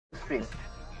stream.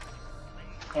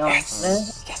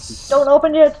 Yes! Yes! Don't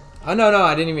open it! Oh, no,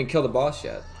 I didn't even kill the boss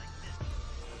yet.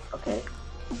 Okay.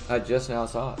 I just now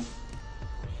saw it.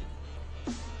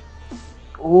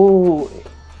 Ooh,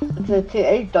 it's a tier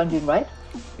 8 dungeon, right?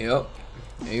 Yep.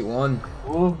 8-1.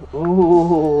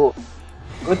 Ooh.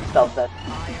 Good stuff, then.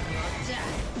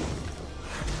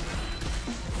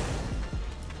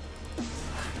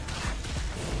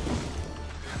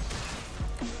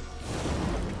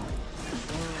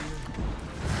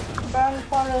 Run,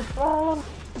 Forrest, run!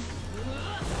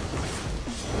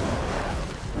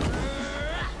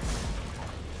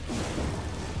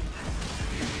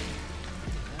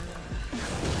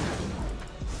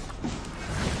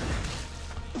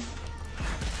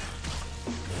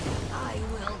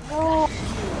 No.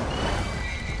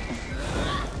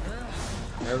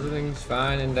 Everything's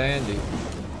fine and dandy.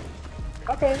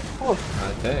 Okay, cool.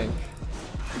 I think.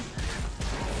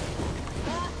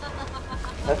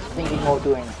 That's thinking of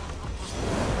doing.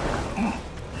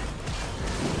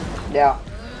 Yeah.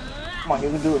 Come on, you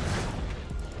can do it.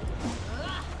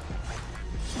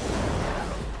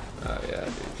 Oh yeah,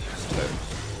 dude, she's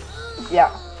toast.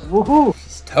 Yeah. Woohoo!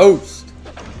 She's toast!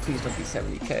 Please don't be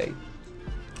 70k.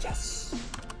 Yes!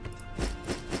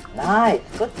 Nice,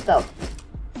 good stuff.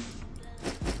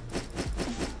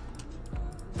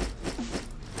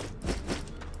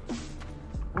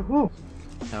 Woohoo!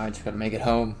 Now I just gotta make it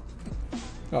home.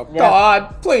 Oh Yeah.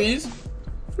 God, please!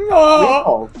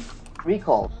 No!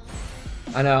 Recall.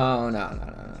 I know,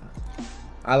 no.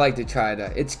 I like to try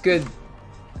to. It's good.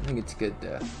 I think it's good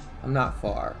to. I'm not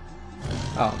far.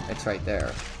 Oh, it's right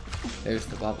there. There's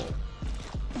the bubble.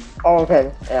 Oh,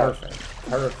 okay. Yeah.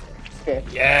 Perfect. Okay.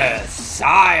 Yes,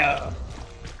 sire!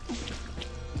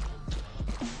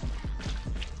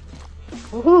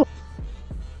 Woohoo!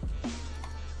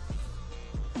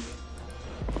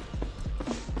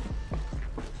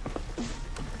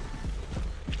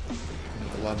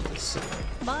 I love this scene.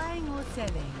 Buying or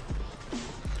selling?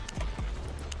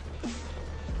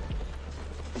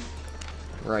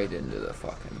 Right into the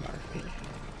fucking market.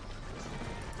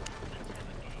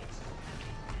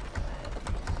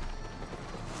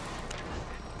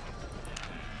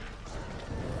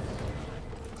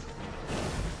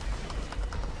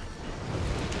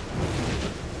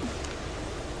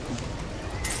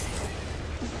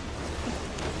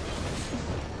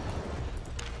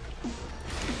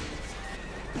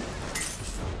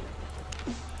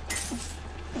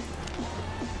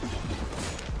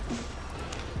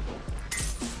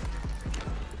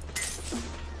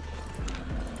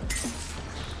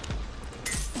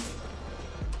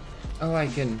 Oh, I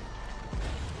can...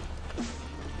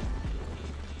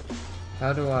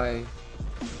 How do I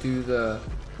do the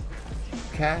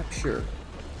capture?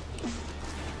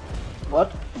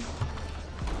 What?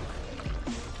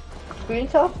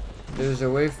 Screenshot? There's a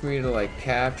way for me to like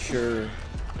capture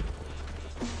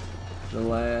the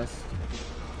last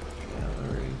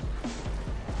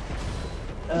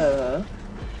gallery.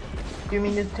 Do you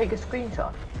mean to take a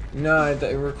screenshot? No, it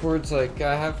records like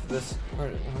I have this.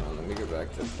 Hold on, let me go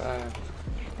back to 5.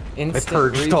 Instant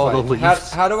purged replay. all the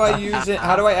leaves. How do I use it?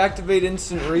 How do I activate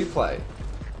instant replay?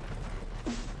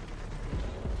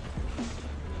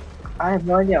 I have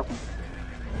no idea.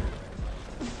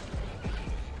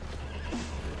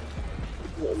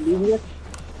 Immediate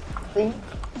thing?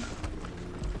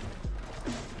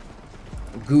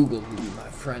 Google will be my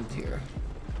friend here.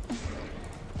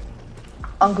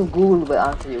 Uncle Google will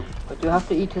answer you, but you have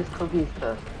to eat his cookies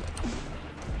first.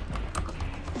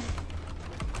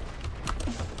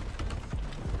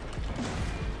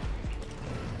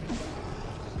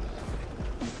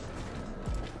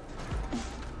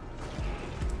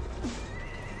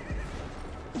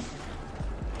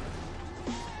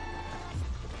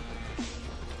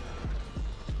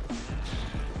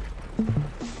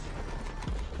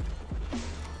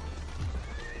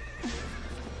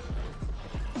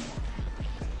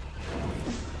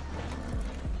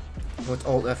 What's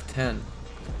Alt F10?